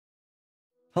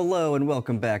Hello and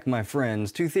welcome back, my friends,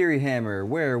 to Theory Hammer,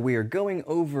 where we are going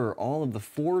over all of the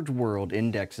Forge World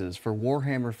indexes for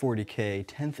Warhammer 40k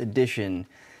 10th edition.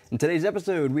 In today's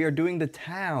episode, we are doing the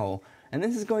Tau, and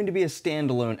this is going to be a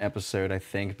standalone episode, I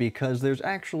think, because there's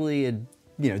actually a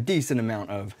decent amount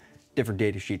of different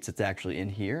data sheets that's actually in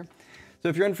here. So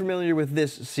if you're unfamiliar with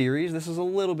this series, this is a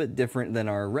little bit different than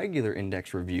our regular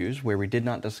index reviews, where we did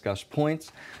not discuss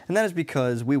points, and that is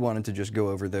because we wanted to just go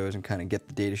over those and kind of get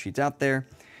the data sheets out there,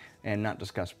 and not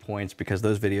discuss points because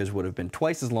those videos would have been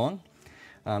twice as long.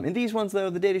 In these ones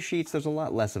though, the data sheets, there's a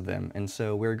lot less of them, and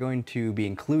so we're going to be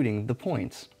including the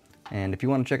points. And if you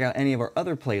want to check out any of our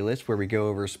other playlists where we go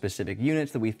over specific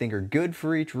units that we think are good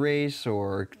for each race,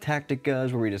 or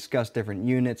tacticas where we discuss different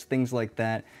units, things like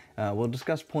that, we'll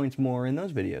discuss points more in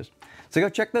those videos. So go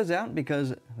check those out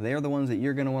because they are the ones that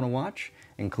you're going to want to watch,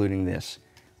 including this.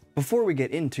 Before we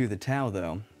get into the Tau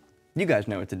though, you guys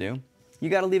know what to do. You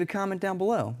gotta leave a comment down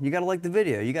below. You gotta like the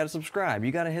video. You gotta subscribe.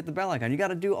 You gotta hit the bell icon. You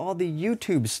gotta do all the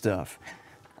YouTube stuff.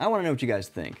 I wanna know what you guys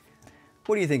think.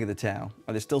 What do you think of the Tau?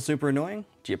 Are they still super annoying?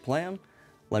 Do you play them?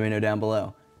 Let me know down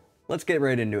below. Let's get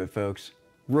right into it, folks.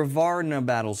 Ravarna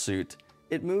Battlesuit.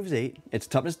 It moves 8. It's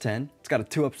toughness 10. It's got a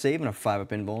 2-up save and a 5-up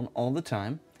invuln all the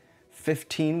time.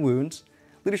 15 wounds.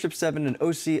 Leadership 7 and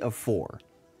OC of 4.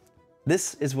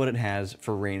 This is what it has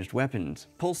for ranged weapons.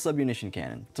 Pulse submunition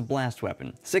cannon. It's a blast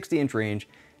weapon. 60-inch range,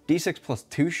 D6 plus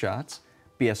 2 shots,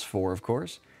 BS4 of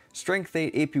course, strength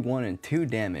 8, AP1, and 2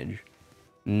 damage.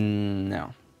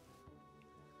 No.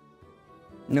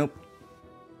 Nope.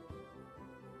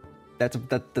 That's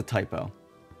the typo.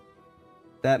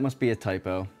 That must be a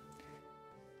typo.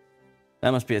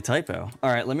 That must be a typo.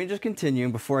 Alright, let me just continue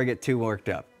before I get too worked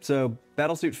up. So,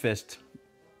 Battlesuit Fist.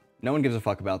 No one gives a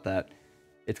fuck about that.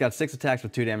 It's got 6 attacks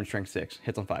with 2 damage, strength 6,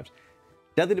 hits on 5s.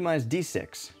 Deadly Demise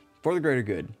D6, for the greater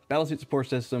good. Battlesuit support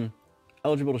system,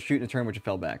 eligible to shoot in a turn which it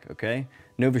fell back, okay?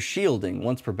 Nova Shielding,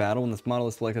 once per battle, when this model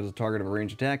is selected as a target of a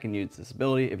ranged attack and uses this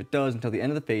ability. If it does, until the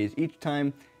end of the phase, each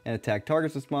time an attack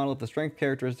targets this model, if the strength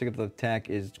characteristic of the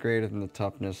attack is greater than the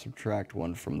toughness, subtract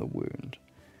 1 from the wound.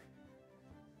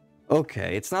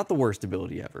 Okay, it's not the worst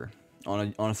ability ever.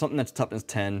 On something that's toughness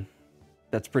 10,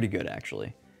 that's pretty good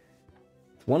actually.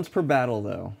 Once per battle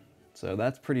though, so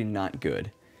that's pretty not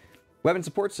good. Weapon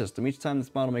support system. Each time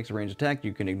this model makes a ranged attack,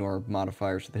 you can ignore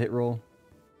modifiers to the hit roll.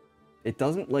 It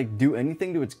doesn't like do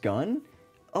anything to its gun?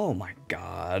 Oh my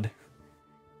god.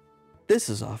 This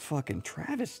is a fucking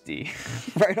travesty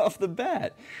right off the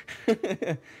bat.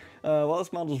 While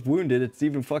this model's wounded, it's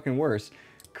even fucking worse.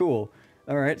 Cool.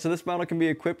 Alright, so this model can be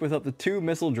equipped with up to 2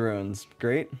 missile drones.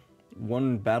 Great.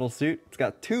 1 battle suit. It's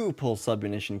got 2 pulse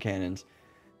submunition cannons.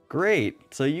 Great.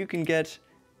 So you could get,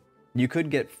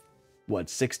 what,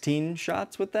 16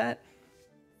 shots with that?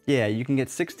 Yeah, you can get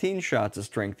 16 shots of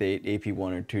strength 8,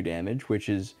 AP1 or 2 damage, which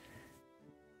is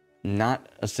not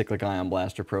a cyclic ion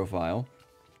blaster profile.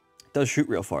 It does shoot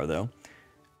real far though.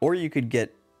 Or you could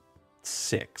get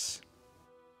 6.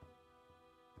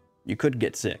 You could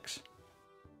get 6.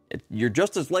 You're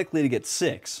just as likely to get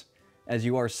 6 as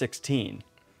you are 16.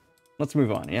 Let's move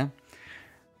on, yeah?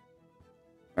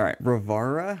 Alright,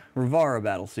 Ravarra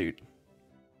Battlesuit.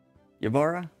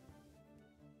 Yavara?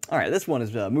 Alright, this one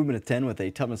is movement of 10 with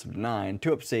a toughness of 9,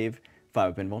 2-up save,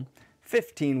 5-up invuln,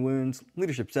 15 wounds,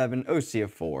 leadership 7, OC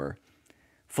of 4.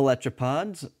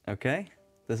 Fletchopods, okay.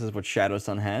 This is what Shadow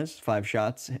Sun has, 5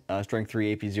 shots, strength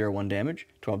 3, AP 0, 1 damage,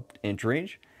 12-inch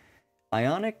range.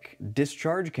 Ionic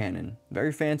Discharge Cannon,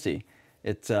 very fancy.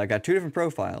 It's got 2 different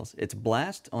profiles. It's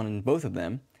blast on both of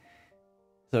them,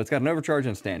 so it's got an overcharge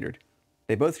and standard.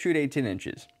 They both shoot 18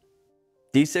 inches.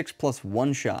 D6 plus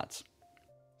 1 shots.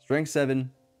 Strength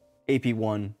 7, AP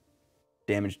 1,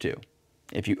 damage 2.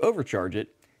 If you overcharge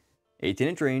it,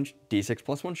 18-inch range, D6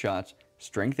 plus 1 shots,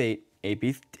 strength 8,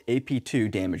 AP 2,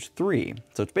 damage 3.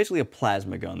 So it's basically a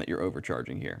plasma gun that you're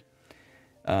overcharging here.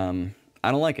 I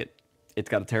don't like it. It's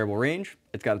got a terrible range.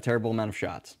 It's got a terrible amount of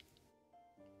shots.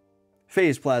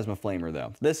 Phase Plasma Flamer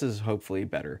though. This is hopefully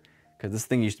better, because this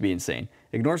thing used to be insane.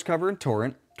 Ignores cover and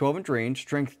torrent. 12-inch range,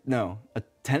 strength, no, a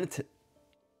 10,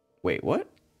 wait, what?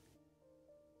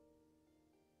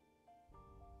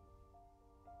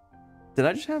 Did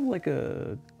I just have like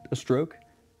a stroke?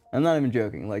 I'm not even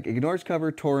joking, like ignores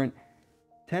cover, torrent,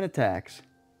 10 attacks.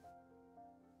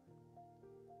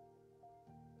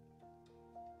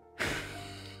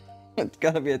 It's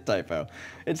gotta be a typo.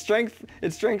 It's strength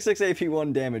 6, AP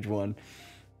 1, damage 1.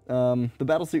 The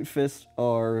Battlesuit Fists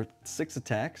are 6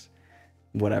 attacks.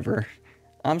 Whatever.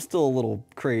 I'm still a little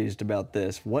crazed about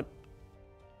this. What?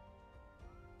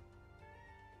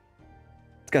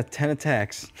 It's got 10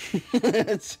 attacks.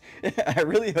 I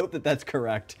really hope that that's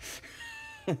correct.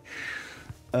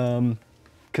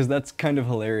 Because that's kind of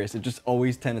hilarious. It just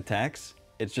always 10 attacks.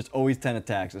 It's just always 10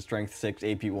 attacks at strength 6,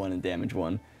 AP 1, and damage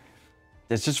 1.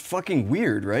 It's just fucking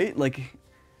weird, right? Like,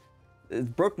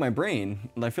 it broke my brain,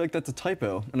 and I feel like that's a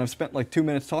typo, and I've spent like 2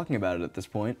 minutes talking about it at this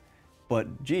point.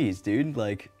 But geez, dude,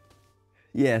 like,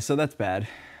 yeah, so that's bad.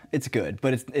 It's good,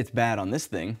 but it's bad on this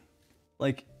thing.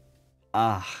 Like,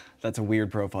 that's a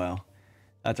weird profile.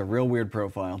 That's a real weird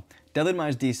profile. Deadly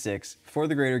Demise D6, for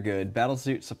the greater good,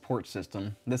 battlesuit support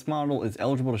system. This model is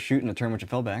eligible to shoot in a turn which it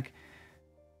fell back.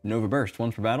 Nova Burst,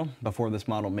 once per battle. Before this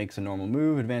model makes a normal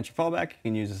move, advance or fall back, you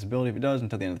can use this ability if it does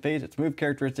until the end of the phase. Its move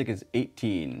characteristic is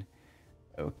 18.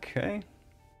 Okay.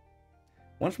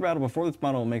 Once per battle, before this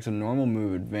model makes a normal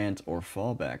move, advance or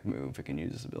fall back move, it can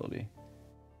use this ability.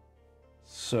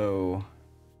 So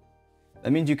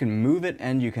that means you can move it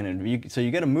and you can, so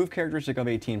you get a move characteristic of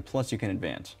 18 plus you can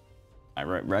advance.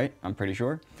 Right? I'm pretty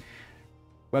sure.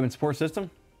 Weapon support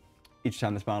system. Each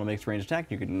time this model makes a ranged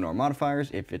attack, you can ignore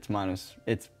modifiers. If it's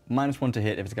 -1 to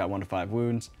hit if it's got 1 to 5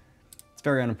 wounds. It's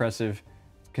very unimpressive.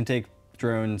 Can take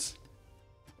drones.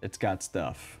 It's got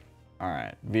stuff.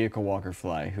 Alright, vehicle, walker,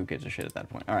 fly. Who gives a shit at that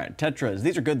point? Alright, Tetras.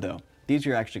 These are good though. These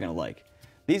you're actually going to like.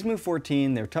 These move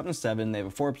 14, they're toughness 7, they have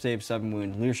a 4-up save, 7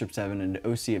 wounds, leadership 7, and an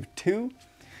OC of 2.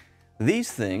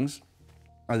 These things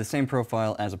are the same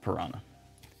profile as a Piranha.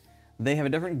 They have a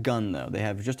different gun though. They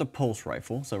have just a pulse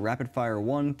rifle, so rapid fire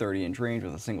 1, 30-inch range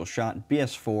with a single shot,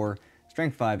 BS4,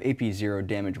 strength 5, AP 0,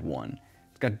 damage 1.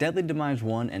 It's got Deadly Demise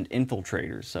 1 and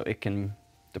infiltrators, so it can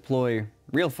deploy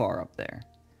real far up there.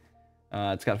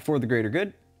 It's got for the greater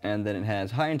good, and then it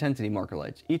has high intensity marker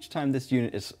lights. Each time this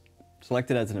unit is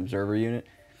selected as an observer unit,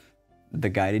 the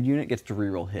guided unit gets to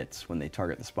reroll hits when they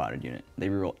target the spotted unit. They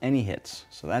reroll any hits,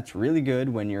 so that's really good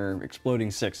when you're exploding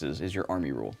 6s is your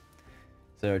army rule.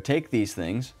 So take these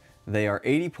things. They are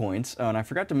 80 points. Oh, and I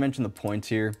forgot to mention the points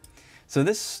here. So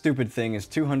this stupid thing is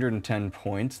 210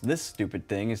 points. This stupid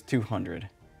thing is 200.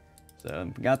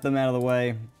 So got them out of the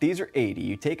way. These are 80.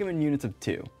 You take them in units of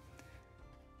 2.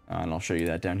 And I'll show you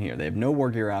that down here. They have no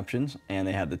war gear options, and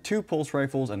they have the 2 pulse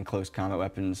rifles and close combat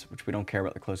weapons, which we don't care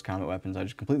about the close combat weapons. I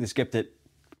just completely skipped it,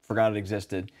 forgot it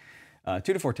existed. 2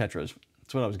 to 4 tetras.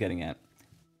 That's what I was getting at.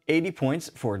 80 points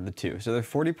for the 2. So they're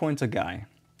 40 points a guy,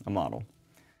 a model.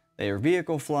 They are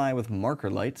vehicle fly with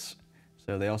marker lights,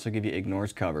 so they also give you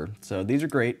ignores cover. So these are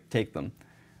great, take them.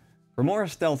 Remora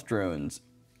stealth drones.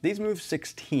 These move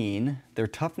 16, they're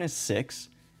toughness 6,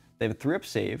 they have a 3-up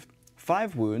save,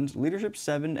 5 wounds, leadership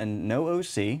 7, and no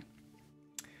OC.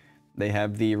 They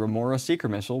have the Remora Seeker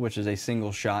Missile, which is a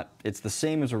single shot. It's the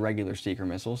same as a regular Seeker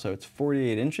Missile, so it's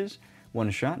 48 inches, 1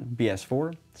 shot,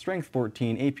 BS4, strength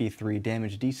 14, AP 3,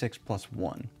 damage D6 plus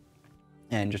 1.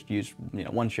 And just use,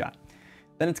 1 shot.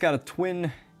 Then it's got a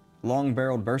twin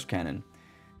long-barreled burst cannon.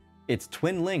 It's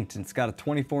twin-linked, and it's got a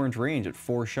 24-inch range at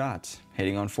 4 shots,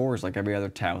 hitting on 4s like every other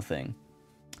Tau thing.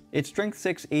 It's strength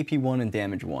 6, AP 1, and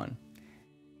damage 1.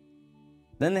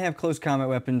 Then they have close combat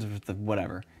weapons with the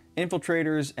whatever.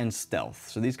 Infiltrators and stealth.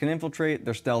 So these can infiltrate,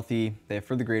 they're stealthy, they have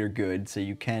for the greater good, so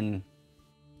you can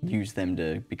use them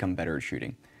to become better at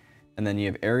shooting. And then you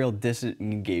have aerial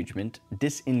disengagement,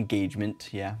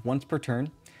 once per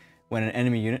turn. When an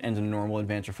enemy unit ends a normal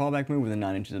advance or fallback move within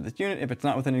 9 inches of this unit, if it's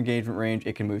not within engagement range,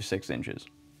 it can move 6 inches.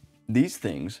 These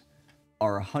things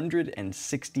are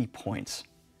 160 points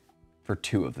for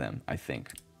 2 of them, I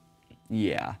think.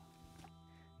 Yeah.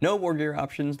 No war gear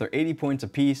options, they're 80 points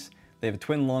apiece. They have a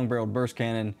twin long-barreled burst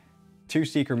cannon, 2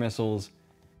 seeker missiles,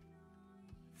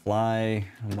 fly,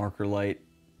 a marker light.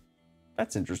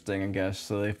 That's interesting, I guess.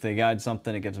 So if they guide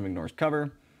something, it gives them ignores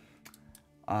cover.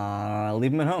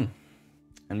 Leave them at home.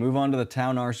 And move on to the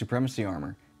Taunar Supremacy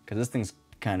Armor, because this thing's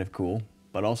kind of cool,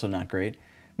 but also not great.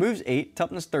 Moves 8,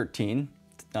 toughness 13,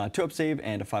 2-up save,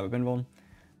 and a 5-up invuln.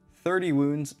 30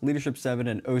 wounds, leadership 7,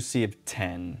 and OC of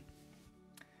 10.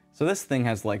 So this thing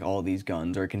has like all these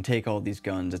guns, or it can take all these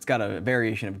guns. It's got a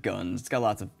variation of guns. It's got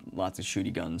lots of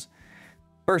shooty guns.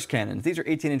 Burst cannons. These are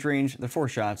 18-inch range. They're 4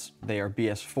 shots. They are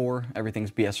BS4.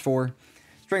 Everything's BS4.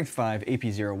 Strength 5, AP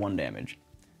 0, 1 damage.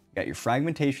 You got your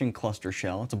Fragmentation Cluster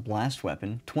Shell. It's a blast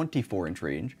weapon, 24-inch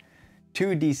range.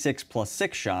 2d6 plus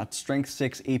 6 shots, strength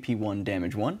 6, AP 1,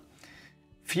 damage 1.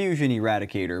 Fusion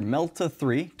Eradicator, Melta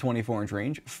 3, 24-inch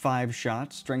range, 5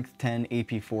 shots, strength 10,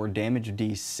 AP 4, damage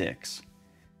d6.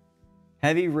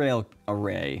 Heavy Rail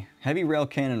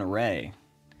Cannon Array.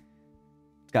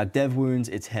 It's got dev wounds,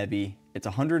 it's heavy, it's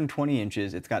 120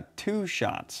 inches, it's got 2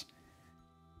 shots,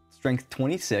 strength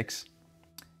 26,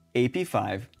 AP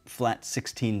 5, flat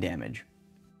 16 damage.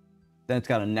 Then it's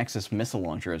got a Nexus Missile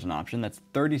Launcher as an option, that's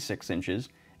 36 inches,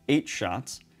 8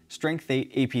 shots, strength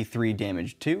 8, AP 3,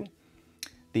 damage 2.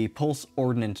 the Pulse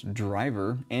Ordnance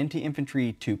Driver,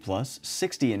 Anti-Infantry 2+,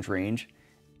 60-inch range,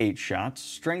 8 shots,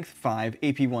 Strength 5,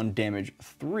 AP 1, Damage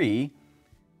 3.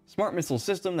 Smart Missile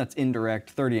System, that's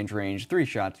indirect, 30-inch range, 3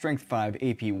 shots, Strength 5,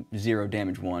 AP 0,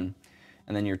 Damage 1.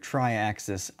 And then your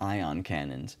Tri-Axis Ion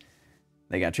Cannons.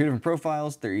 They got 2 different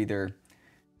profiles. They're either...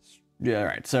 Yeah,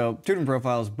 alright, so 2 different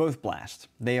profiles, both blast.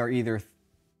 They are either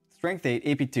Strength 8,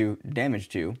 AP 2, Damage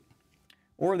 2,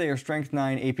 or they are Strength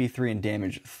 9, AP 3, and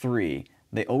Damage 3.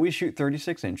 They always shoot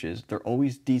 36 inches. They're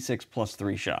always D6 plus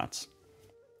 3 shots.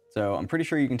 So I'm pretty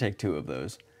sure you can take 2 of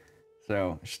those.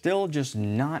 So still just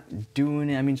not doing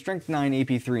it. I mean, Strength 9,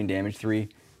 AP 3, and Damage 3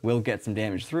 will get some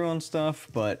damage through on stuff,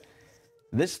 but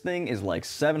this thing is like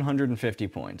 750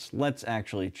 points. Let's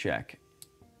actually check.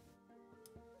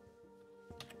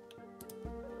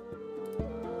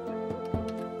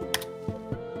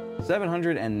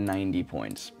 $790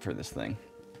 points for this thing.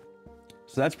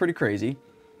 So that's pretty crazy.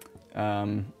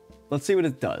 Let's see what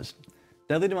it does.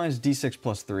 Deadly Demise D6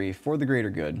 plus 3 for the greater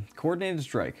good. Coordinated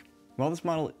Strike. While this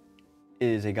model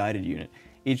is a guided unit,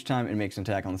 each time it makes an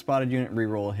attack on the spotted unit,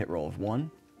 reroll a hit roll of 1.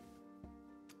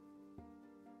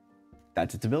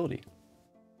 That's its ability.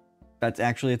 That's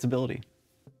actually its ability.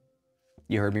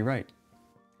 You heard me right.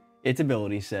 Its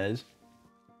ability says,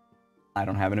 I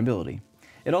don't have an ability.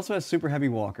 It also has Super Heavy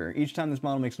Walker. Each time this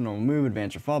model makes a normal move,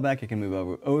 advance, or fall back, it can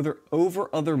move over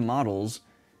other models,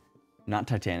 not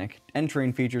Titanic, and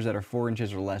terrain features that are 4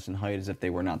 inches or less in height as if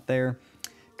they were not there.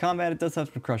 Combat, it does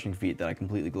have some crushing feat that I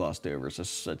completely glossed over.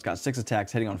 So it's got 6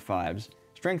 attacks, hitting on 5s,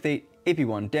 Strength 8, AP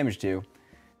 1, Damage 2,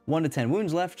 1 to 10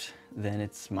 wounds left, then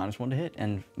it's -1 to hit,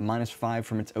 and -5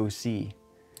 from its OC.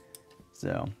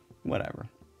 So, whatever.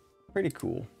 Pretty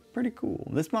cool. Pretty cool.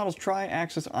 This model's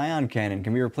Tri-Axis Ion Cannon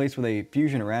can be replaced with a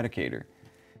Fusion Eradicator.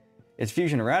 Its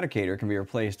Fusion Eradicator can be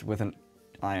replaced with an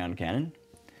Ion Cannon.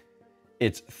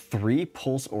 Its 3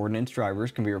 Pulse Ordnance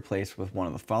Drivers can be replaced with one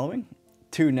of the following: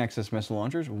 2 Nexus Missile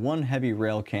Launchers, 1 Heavy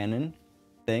Rail Cannon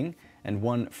thing, and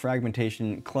 1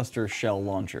 Fragmentation Cluster Shell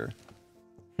Launcher.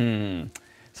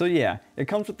 So yeah, it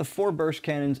comes with the 4 Burst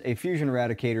Cannons, a Fusion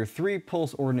Eradicator, 3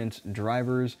 Pulse Ordnance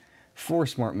Drivers, 4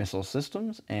 Smart Missile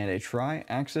Systems, and a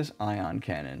Tri-Axis Ion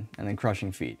Cannon, and then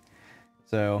Crushing Feet.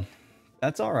 So,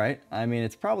 that's alright. I mean,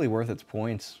 it's probably worth its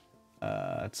points.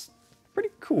 It's pretty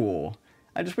cool.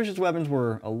 I just wish its weapons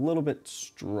were a little bit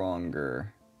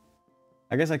stronger.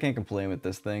 I guess I can't complain with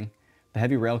this thing. The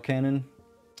Heavy Rail Cannon,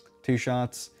 2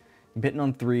 shots, hitting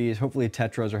on 3s, hopefully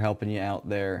Tetras are helping you out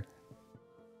there.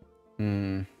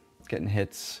 Getting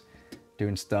hits,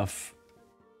 doing stuff.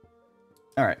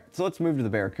 Alright, so let's move to the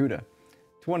Barracuda.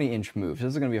 20-inch move. So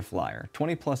this is going to be a flyer.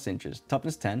 20 plus inches.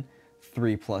 Toughness 10.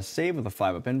 3 plus save with a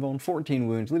 5-up invuln. 14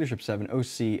 wounds. Leadership 7.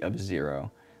 OC of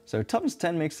 0. So toughness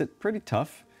 10 makes it pretty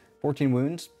tough. 14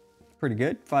 wounds. Pretty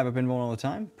good. 5-up invuln all the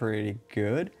time. Pretty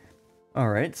good.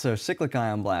 Alright, so Cyclic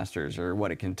Ion Blasters are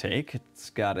what it can take. It's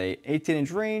got a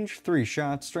 18-inch range, 3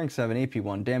 shots, Strength 7, AP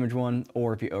 1, Damage 1,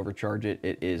 or if you overcharge it,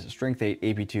 it is Strength 8,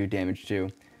 AP 2, Damage 2.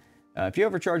 If you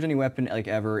overcharge any weapon, like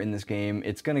ever in this game,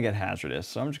 it's going to get hazardous,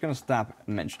 so I'm just going to stop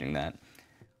mentioning that.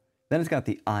 Then it's got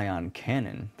the Ion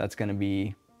Cannon. That's going to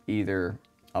be either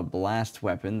a blast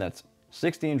weapon that's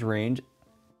 60-inch range,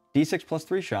 D6 plus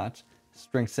 3 shots,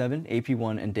 Strength 7, AP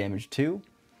 1, and Damage 2.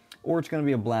 Or it's going to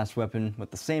be a blast weapon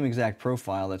with the same exact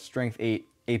profile that's Strength 8,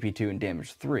 AP 2, and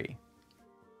Damage 3.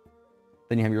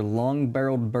 Then you have your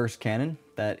long-barreled burst cannon.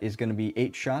 That is going to be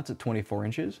 8 shots at 24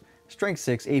 inches. Strength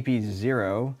 6, AP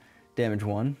 0, Damage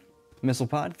 1. Missile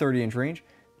pod, 30-inch range.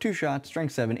 2 shots,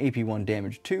 Strength 7, AP 1,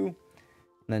 Damage 2. And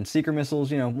then Seeker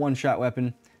Missiles, 1-shot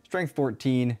weapon. Strength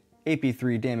 14, AP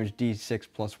 3, Damage D6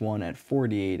 plus 1 at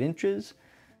 48 inches.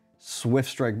 Swift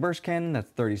Strike Burst Cannon,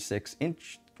 that's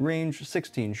 36-inch range,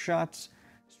 16 shots.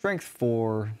 Strength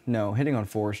 4, no, hitting on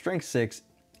 4. Strength 6,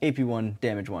 AP 1,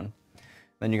 Damage 1.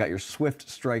 Then you got your Swift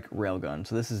Strike Railgun.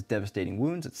 So this is devastating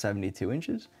wounds at 72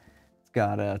 inches. It's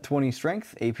got 20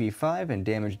 strength, AP 5, and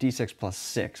damage D6 plus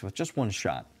 6 with just 1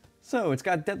 shot. So it's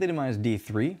got Deadly Demise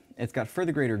D3, it's got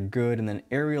Further Greater Good, and then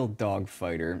Aerial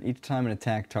Dogfighter. Each time an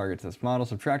attack targets this model,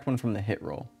 subtract 1 from the hit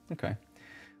roll. Okay.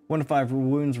 1 to 5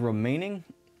 wounds remaining,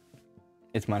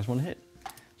 it's -1 to hit.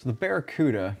 So the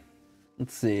Barracuda,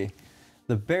 let's see.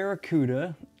 The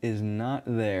Barracuda is not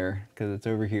there, because it's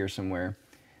over here somewhere.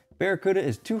 Barracuda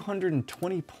is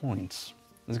 220 points.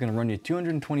 This is going to run you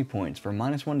 220 points for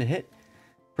 -1 to hit.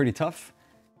 Pretty tough.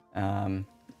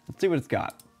 Let's see what it's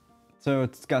got. So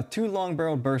it's got 2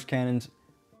 long-barreled burst cannons,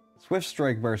 Swift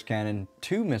Strike Burst Cannon,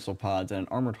 2 missile pods, and an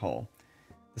armored hull.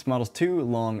 This model's 2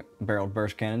 long-barreled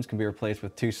burst cannons can be replaced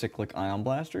with 2 cyclic ion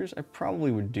blasters. I probably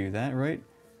would do that, right?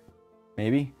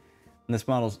 Maybe. And And this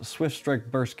model's Swift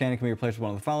Strike Burst Cannon can be replaced with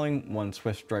one of the following: one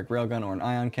Swift Strike Railgun or an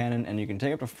Ion Cannon, and you can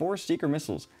take up to 4 Seeker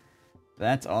Missiles.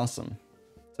 That's awesome.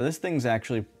 So this thing's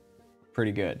actually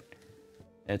pretty good.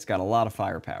 It's got a lot of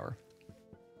firepower.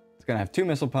 It's going to have 2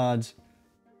 missile pods,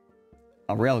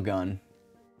 a railgun,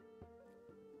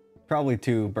 probably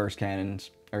 2 burst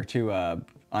cannons, or 2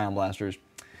 ion blasters.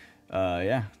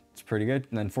 Yeah, it's pretty good.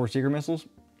 And then 4 Seeker Missiles.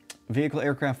 Vehicle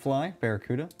Aircraft Fly,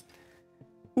 Barracuda.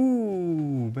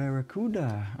 Ooh,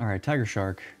 Barracuda. All right, Tiger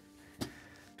Shark.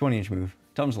 20-inch move.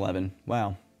 Toughness 11.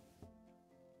 Wow.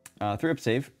 3-up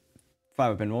save.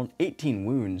 5-up invuln. 18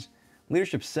 wounds.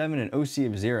 Leadership 7 and OC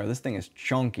of 0. This thing is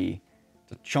chunky.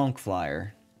 It's a chunk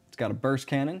flyer. It's got a burst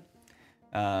cannon.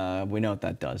 We know what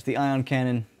that does. The ion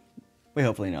cannon, we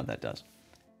hopefully know what that does.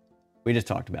 We just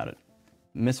talked about it.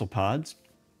 Missile pods.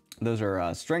 Those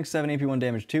are strength 7, AP 1,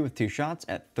 damage 2 with 2 shots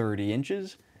at 30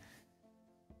 inches.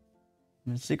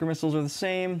 And Seeker missiles are the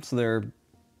same, so they're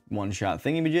 1-shot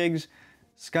thingy-majigs.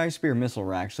 Sky Spear missile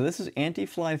rack. So this is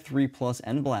anti-fly 3+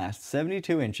 and blast,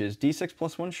 72 inches, d6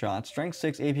 plus 1 shot, strength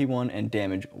 6, AP 1, and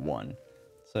damage 1.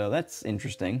 So that's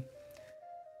interesting.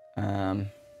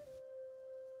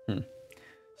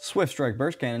 Swift Strike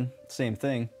Burst Cannon, same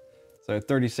thing. So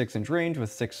 36-inch range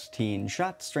with 16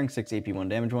 shots, strength 6, AP 1,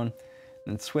 damage 1.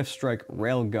 And Swift Strike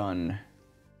Railgun.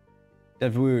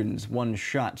 Dead wounds, 1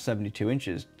 shot, 72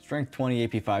 inches. Strength 20,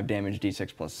 AP 5, damage,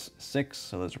 d6 plus 6.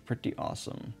 So those are pretty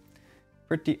awesome.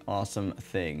 Pretty awesome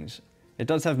things. It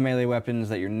does have melee weapons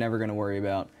that you're never going to worry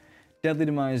about. Deadly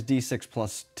Demise, d6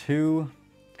 plus 2.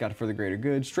 It's got further greater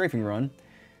good. Strafing Run.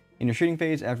 In your shooting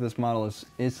phase, after this model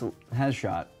has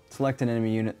shot, select an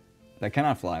enemy unit that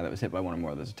cannot fly that was hit by one or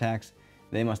more of those attacks.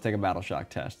 They must take a battle shock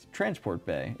test. Transport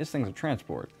Bay. This thing's a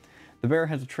transport. The bear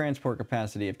has a transport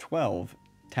capacity of 12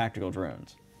 tactical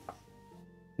drones.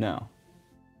 No.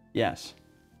 Yes.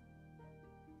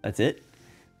 That's it?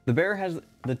 The bear has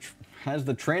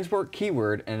the transport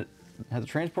keyword and it has a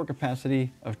transport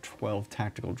capacity of 12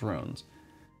 tactical drones.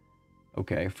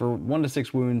 Okay, for 1 to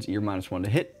 6 wounds, you're -1 to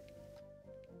hit.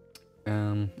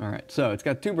 Alright, so it's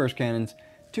got 2 burst cannons,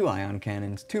 2 ion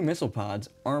cannons, 2 missile pods,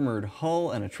 armored hull,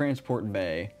 and a transport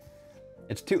bay.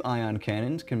 Its 2 ion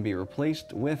cannons can be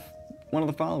replaced with one of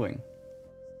the following.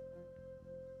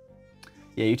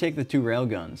 Yeah, you take the 2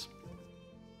 railguns.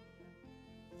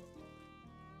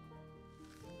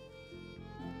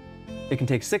 It can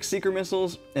take 6 Seeker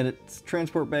missiles, and its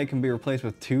transport bay can be replaced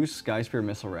with 2 Sky Spear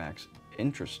missile racks.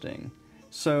 Interesting.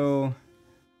 So,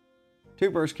 2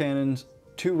 burst cannons,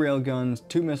 2 railguns,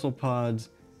 2 missile pods,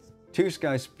 2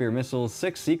 Sky Spear missiles,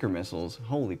 6 Seeker missiles.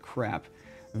 Holy crap.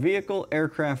 Vehicle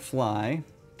Aircraft Fly,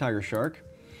 Tiger Shark.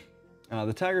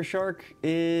 The Tiger Shark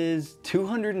is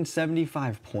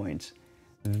 275 points.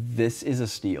 This is a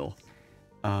steal.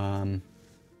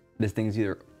 This thing is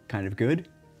either kind of good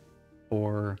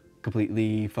or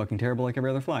completely fucking terrible like every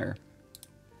other flyer.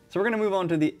 So we're going to move on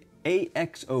to the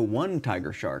AX01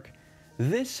 Tiger Shark.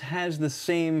 This has the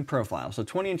same profile. So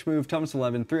 20-inch move, toughness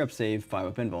 11, 3-up save,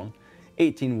 5-up invuln,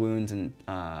 18 wounds, and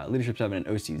leadership 7 and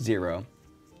OC 0.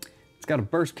 It's got a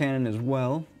burst cannon as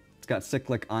well. It's got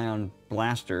cyclic ion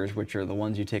blasters, which are the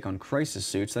ones you take on crisis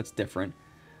suits. That's different.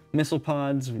 Missile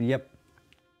pods, yep.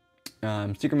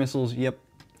 Seeker missiles, yep.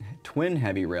 Twin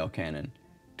heavy rail cannon.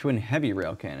 Twin heavy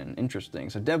rail cannon, interesting.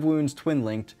 So dev wounds, twin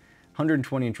linked,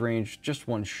 120-inch range, just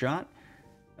 1 shot.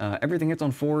 Everything hits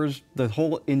on 4s. The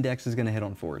whole index is going to hit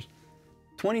on 4s.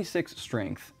 26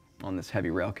 strength on this heavy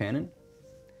rail cannon.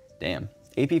 Damn.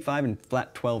 AP 5 and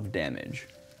flat 12 damage.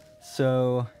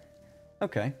 So,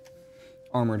 okay.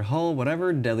 Armored hull,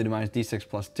 whatever. Deadly Demise D6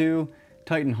 plus 2.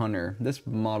 Titan Hunter. This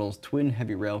model's twin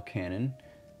heavy rail cannon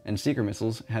and Seeker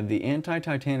missiles have the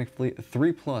anti-Titanic fleet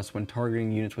 3+ when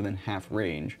targeting units within half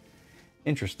range.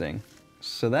 Interesting.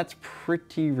 So that's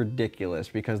pretty ridiculous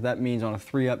because that means on a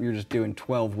 3-up you're just doing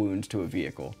 12 wounds to a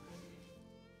vehicle.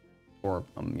 Or,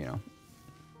 you know,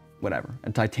 whatever.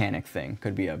 A Titanic thing.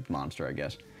 Could be a monster, I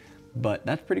guess. But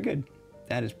that's pretty good.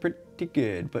 That is pretty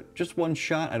good. But just 1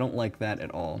 shot, I don't like that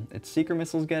at all. Its Seeker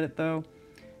missiles get it though.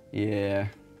 Yeah,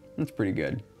 that's pretty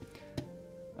good.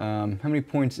 How many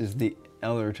points is the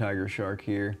other Tiger Shark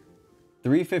here?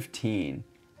 315.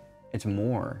 It's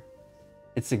more.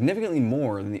 It's significantly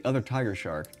more than the other Tiger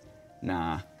Shark.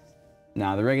 Nah,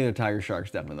 the regular Tiger Shark's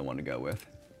definitely the one to go with.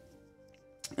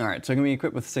 Alright, so it can be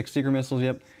equipped with 6 Seeker missiles,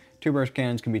 yep. 2 burst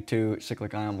cannons can be 2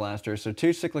 cyclic ion blasters. So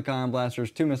 2 cyclic ion blasters,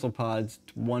 2 missile pods,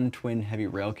 1 twin heavy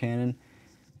rail cannon,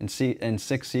 and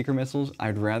 6 Seeker missiles.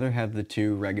 I'd rather have the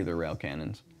 2 regular rail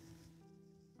cannons,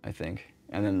 I think.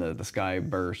 And then the Sky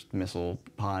Burst missile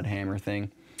pod hammer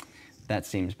thing. That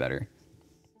seems better.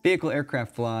 Vehicle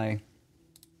Aircraft Fly.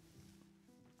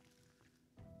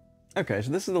 Okay,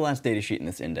 so this is the last data sheet in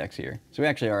this index here. So we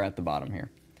actually are at the bottom here.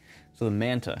 So the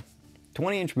Manta,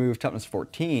 20-inch move, toughness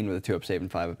 14 with a 2-up save and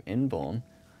 5-up invuln.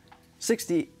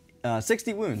 60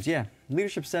 wounds, yeah.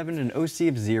 Leadership 7 and OC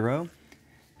of 0.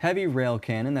 Heavy rail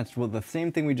cannon, that's the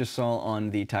same thing we just saw on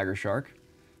the Tiger Shark.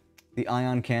 The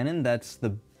ion cannon, that's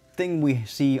the thing we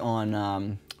see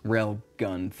on rail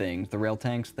gun things, the rail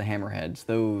tanks, the hammerheads,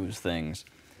 those things.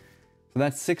 So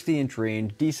that's 60-inch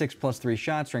range, D6 plus 3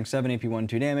 shots, strength 7, AP 1,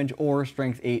 2 damage, or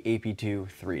strength 8, AP 2,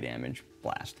 3 damage,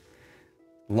 blast.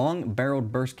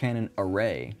 Long-barreled burst cannon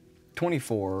array,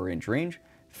 24-inch range,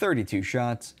 32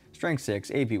 shots, strength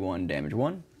 6, AP 1, damage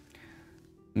 1.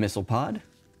 Missile pod,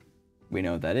 we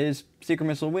know what that is. Secret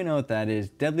missile, we know what that is.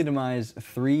 Deadly demise,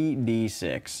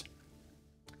 3d6.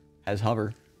 Has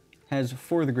hover, has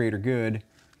for the greater good,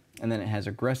 and then it has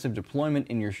aggressive deployment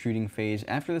in your shooting phase.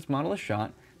 After this model is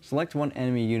shot, select one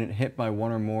enemy unit hit by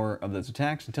one or more of those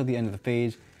attacks until the end of the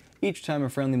phase. Each time a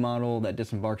friendly model that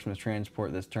disembarks from its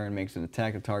transport this turn makes an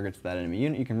attack that targets that enemy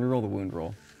unit, you can reroll the wound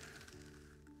roll.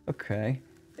 Okay.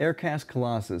 Aircast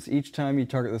Colossus. Each time you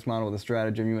target this model with a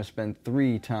stratagem, you must spend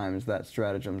 3 times that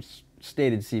stratagem's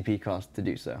stated CP cost to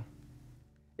do so.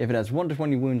 If it has 1 to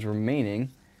 20 wounds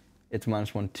remaining, it's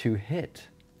 -1 to hit.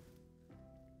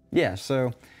 Yeah,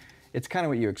 so it's kind of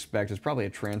what you expect. It's probably a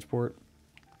transport.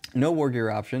 No war gear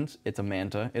options. It's a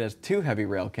Manta. It has 2 heavy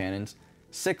rail cannons,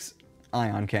 6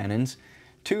 ion cannons,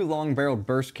 2 long-barreled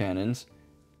burst cannons,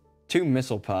 2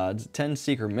 missile pods, 10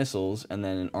 seeker missiles, and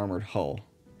then an armored hull.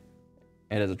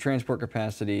 It has a transport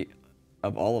capacity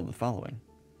of all of the following: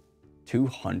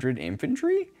 200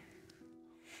 infantry?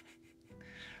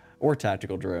 Or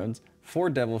tactical drones, 4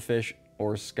 devilfish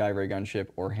or skyray gunship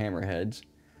or hammerheads,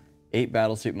 8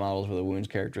 battlesuit models with a wounds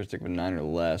characteristic of 9 or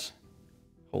less.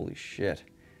 Holy shit.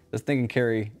 This thing can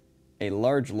carry a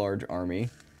large army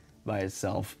by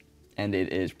itself, and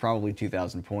it is probably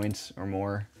 2,000 points or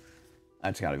more.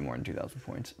 It's gotta be more than 2,000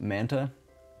 points. Manta,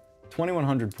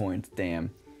 2,100 points,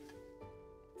 damn.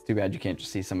 It's too bad you can't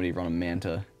just see somebody run a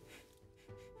Manta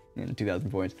in 2,000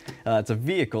 points. It's a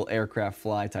vehicle, aircraft,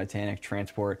 fly, Titanic,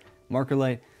 transport, marker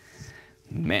light,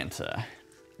 Manta.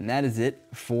 And that is it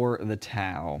for the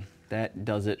Tau. That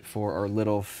does it for our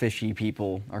little fishy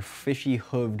people, our fishy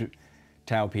hooved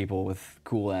Tau people with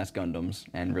cool ass Gundams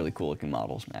and really cool looking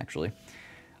models, actually.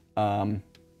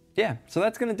 Yeah, so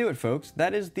that's gonna do it, folks.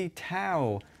 That is the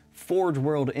Tau Forge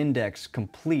World Index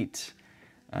complete.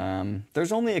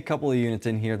 There's only a couple of units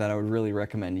in here that I would really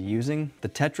recommend using. The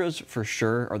Tetras, for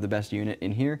sure, are the best unit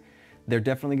in here. They're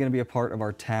definitely going to be a part of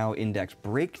our Tau Index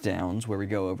breakdowns, where we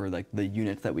go over like the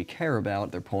units that we care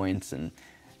about, their points, and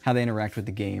how they interact with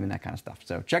the game, and that kind of stuff.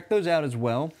 So check those out as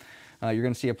well. You're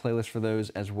going to see a playlist for those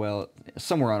as well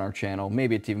somewhere on our channel.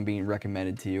 Maybe it's even being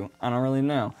recommended to you. I don't really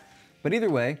know. But either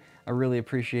way, I really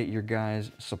appreciate your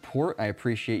guys' support. I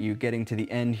appreciate you getting to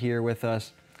the end here with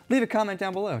us. Leave a comment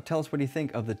down below. Tell us what you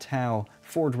think of the Tau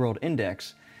Forge World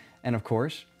Index. And of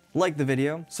course, like the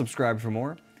video, subscribe for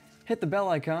more, hit the bell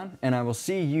icon, and I will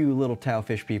see you little Tau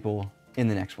fish people in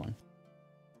the next one.